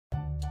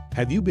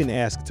Have you been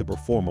asked to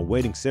perform a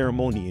wedding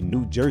ceremony in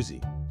New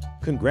Jersey?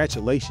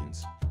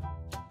 Congratulations!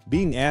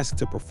 Being asked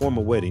to perform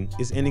a wedding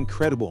is an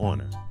incredible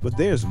honor, but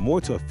there's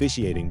more to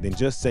officiating than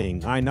just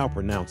saying, "I now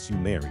pronounce you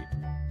married."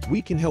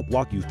 We can help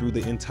walk you through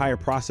the entire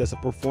process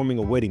of performing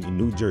a wedding in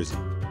New Jersey,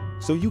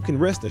 so you can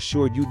rest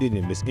assured you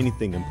didn't miss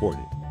anything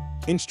important.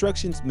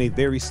 Instructions may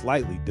vary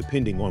slightly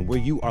depending on where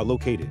you are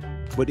located,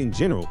 but in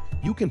general,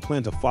 you can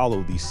plan to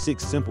follow these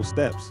 6 simple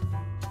steps.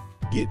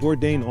 Get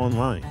ordained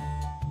online.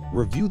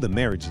 Review the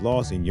marriage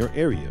laws in your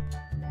area.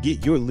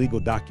 Get your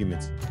legal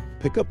documents.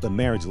 Pick up the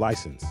marriage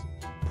license.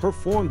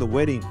 Perform the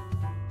wedding.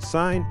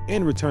 Sign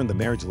and return the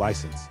marriage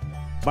license.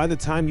 By the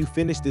time you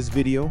finish this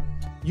video,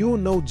 you'll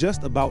know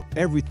just about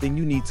everything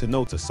you need to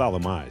know to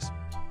solemnize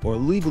or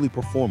legally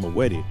perform a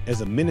wedding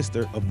as a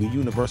minister of the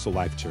Universal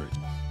Life Church.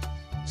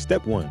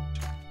 Step 1.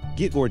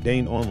 Get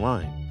ordained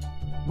online.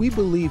 We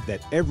believe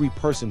that every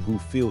person who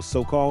feels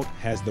so called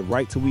has the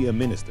right to be a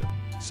minister,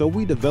 so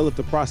we developed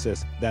a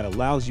process that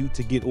allows you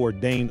to get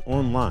ordained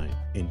online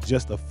in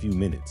just a few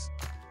minutes.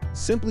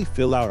 Simply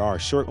fill out our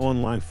short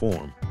online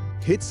form,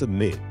 hit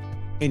submit,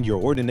 and your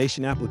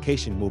ordination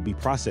application will be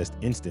processed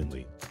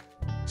instantly.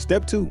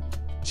 Step 2.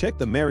 Check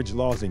the marriage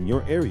laws in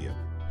your area,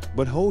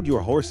 but hold your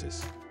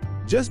horses.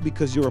 Just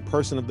because you're a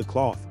person of the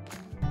cloth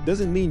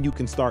doesn't mean you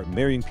can start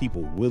marrying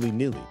people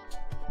willy-nilly.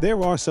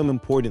 There are some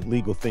important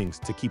legal things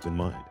to keep in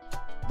mind.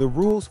 The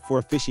rules for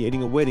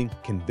officiating a wedding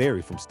can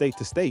vary from state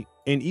to state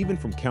and even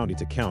from county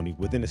to county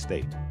within a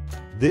state.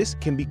 This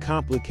can be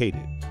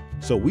complicated,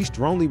 so we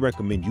strongly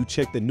recommend you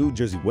check the New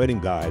Jersey Wedding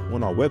Guide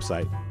on our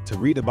website to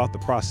read about the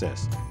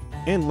process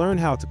and learn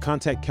how to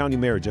contact county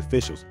marriage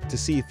officials to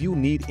see if you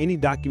need any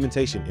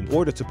documentation in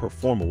order to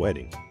perform a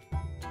wedding.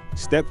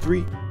 Step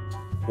 3.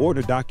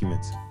 Order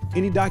documents.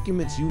 Any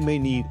documents you may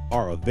need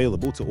are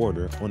available to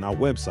order on our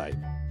website,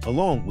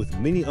 along with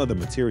many other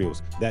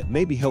materials that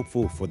may be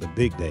helpful for the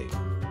big day.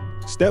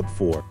 Step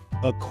 4.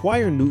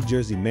 Acquire New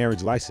Jersey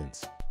marriage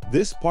license.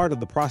 This part of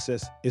the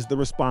process is the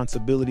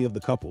responsibility of the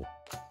couple.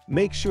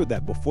 Make sure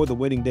that before the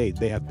wedding day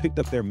they have picked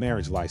up their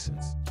marriage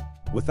license.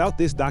 Without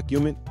this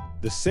document,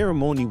 the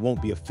ceremony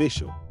won't be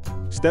official.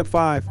 Step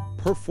 5.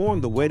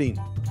 Perform the wedding.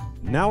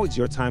 Now it's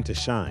your time to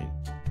shine.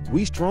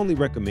 We strongly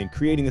recommend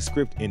creating a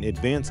script in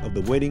advance of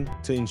the wedding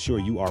to ensure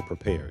you are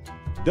prepared.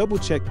 Double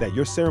check that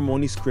your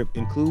ceremony script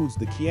includes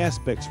the key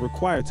aspects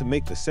required to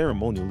make the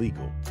ceremony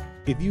legal.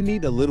 If you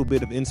need a little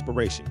bit of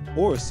inspiration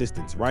or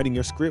assistance writing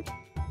your script,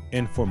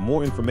 and for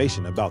more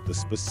information about the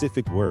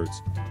specific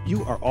words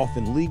you are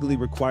often legally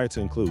required to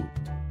include,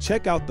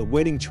 check out the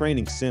Wedding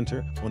Training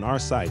Center on our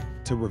site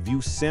to review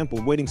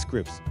sample wedding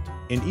scripts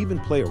and even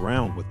play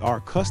around with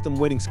our custom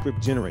wedding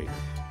script generator.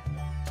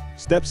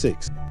 Step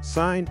 6.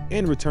 Sign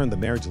and return the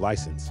marriage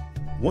license.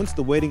 Once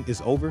the wedding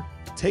is over,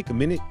 take a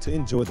minute to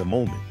enjoy the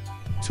moment.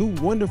 2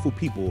 wonderful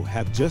people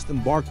have just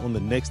embarked on the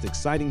next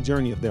exciting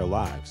journey of their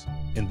lives,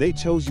 and they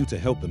chose you to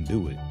help them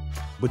do it.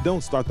 But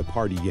don't start the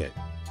party yet.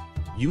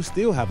 You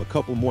still have a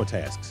couple more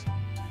tasks.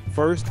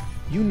 First,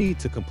 you need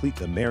to complete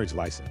the marriage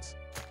license.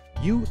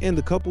 You and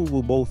the couple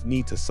will both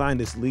need to sign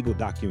this legal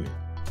document,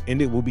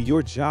 and it will be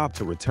your job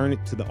to return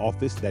it to the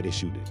office that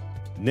issued it.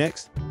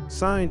 Next,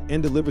 sign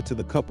and deliver to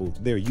the couple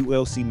their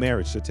ULC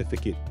marriage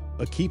certificate,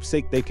 a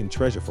keepsake they can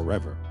treasure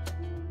forever.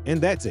 And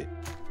that's it.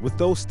 With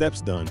those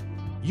steps done,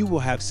 you will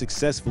have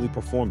successfully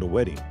performed a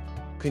wedding.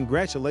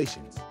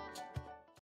 Congratulations!